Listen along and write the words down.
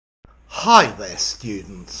Hi there,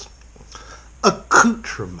 students.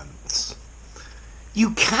 Accoutrements.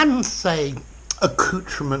 You can say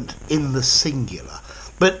accoutrement in the singular,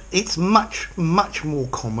 but it's much more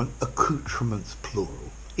common accoutrements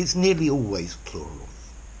plural. It's nearly always plural.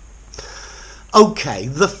 Okay,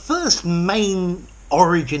 the first main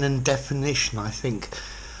origin and definition, I think,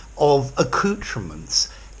 of accoutrements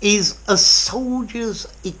is a soldier's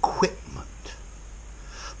equipment,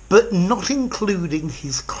 but not including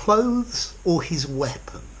his clothes or his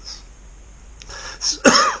weapons.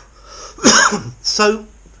 So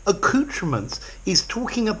accoutrements is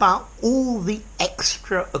talking about all the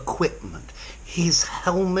extra equipment: his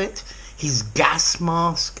helmet, his gas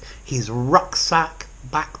mask, his rucksack,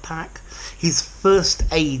 backpack, his first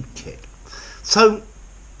aid kit. So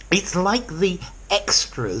it's like the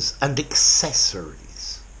extras and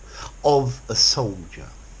accessories of a soldier.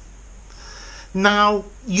 Now,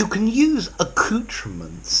 you can use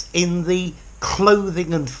accoutrements in the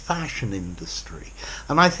clothing and fashion industry,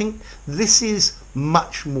 and I think this is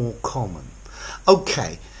much more common.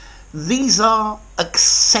 Okay, these are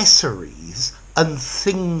accessories and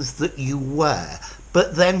things that you wear,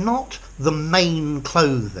 but they're not the main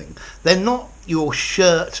clothing. They're not your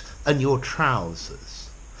shirt and your trousers.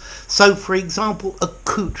 So, for example,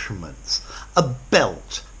 accoutrements: a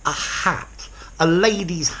belt, a hat, a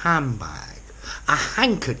lady's handbag, a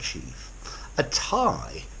handkerchief, a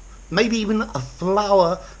tie, maybe even a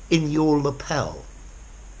flower in your lapel.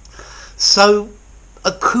 So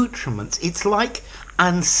accoutrements, it's like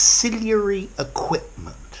ancillary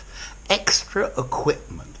equipment, extra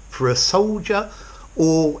equipment for a soldier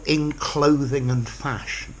or in clothing and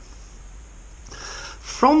fashion.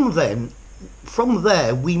 From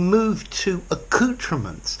there we move to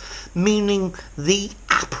accoutrements, meaning the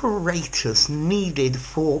apparatus needed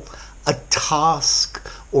for a task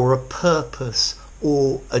or a purpose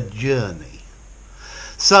or a journey.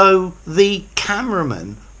 So the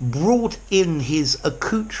cameraman brought in his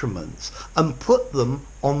accoutrements and put them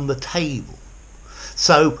on the table.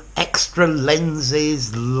 So extra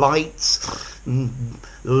lenses, lights,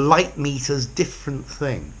 light meters, different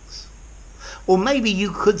things. Or maybe you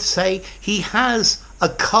could say he has a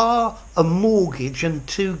car, a mortgage and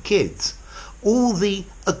 2 kids. All the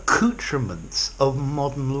accoutrements of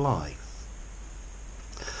modern life.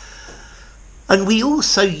 And we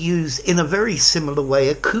also use, in a very similar way,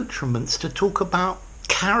 accoutrements to talk about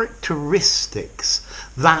characteristics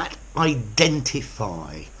that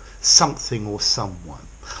identify something or someone,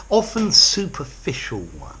 often superficial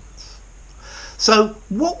ones. So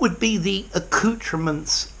what would be the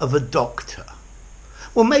accoutrements of a doctor?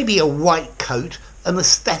 Well, maybe a white coat and a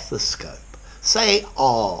stethoscope. Say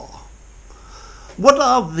R. What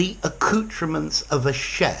are the accoutrements of a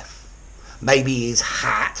chef? Maybe his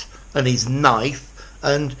hat and his knife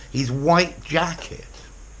and his white jacket.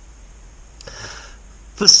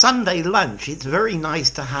 For Sunday lunch, it's very nice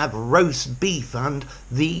to have roast beef and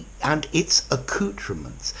its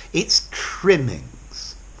accoutrements, its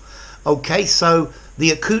trimmings. Okay, so the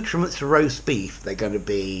accoutrements to roast beef, they're going to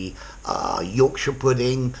be Yorkshire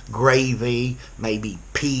pudding, gravy, maybe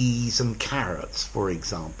peas and carrots, for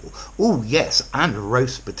example. Oh yes, and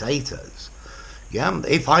roast potatoes. Yeah,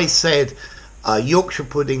 if I said Yorkshire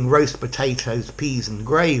pudding, roast potatoes, peas and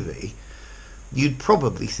gravy, you'd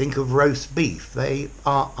probably think of roast beef. They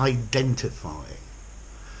are identifying.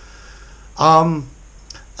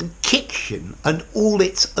 A kitchen and all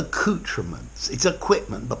its accoutrements, its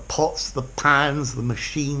equipment, the pots, the pans, the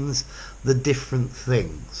machines, the different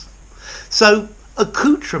things. So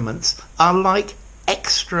accoutrements are like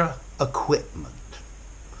extra equipment.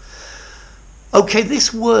 Okay,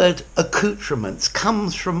 this word accoutrements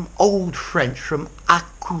comes from Old French, from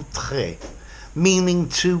accoutrer, meaning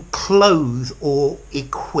to clothe or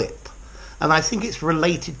equip. And I think it's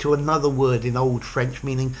related to another word in Old French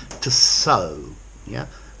meaning to sew. Yeah,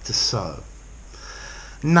 to sew.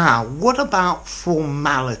 Now, what about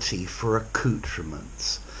formality for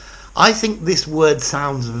accoutrements? I think this word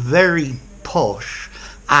sounds very posh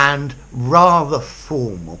and rather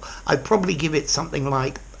formal. I'd probably give it something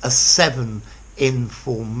like a 7 in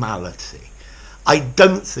formality. I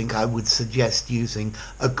don't think I would suggest using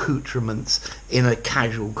accoutrements in a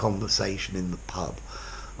casual conversation in the pub.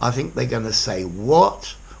 I think they're going to say,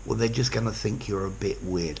 what? Or they're just going to think you're a bit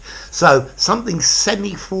weird. So something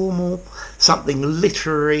semi-formal, something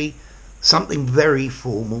literary, something very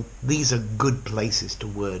formal. These are good places to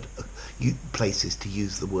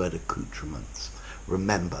use the word accoutrements.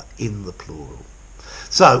 Remember, in the plural.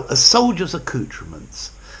 So a soldier's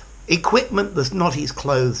accoutrements: equipment that's not his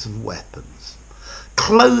clothes and weapons,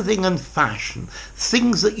 Clothing and fashion,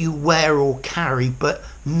 things that you wear or carry but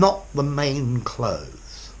not the main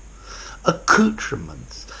clothes.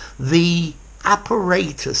 Accoutrements, the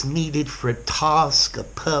apparatus needed for a task, a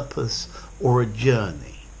purpose or a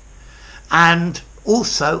journey. And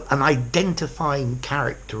also an identifying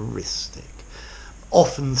characteristic,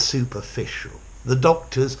 often superficial, the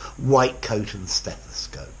doctor's white coat and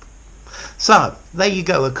stethoscope. So, there you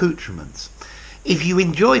go, accoutrements. If you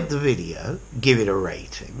enjoyed the video, give it a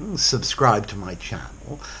rating, subscribe to my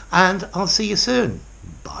channel, and I'll see you soon.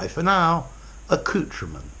 Bye for now.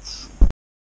 Accoutrements.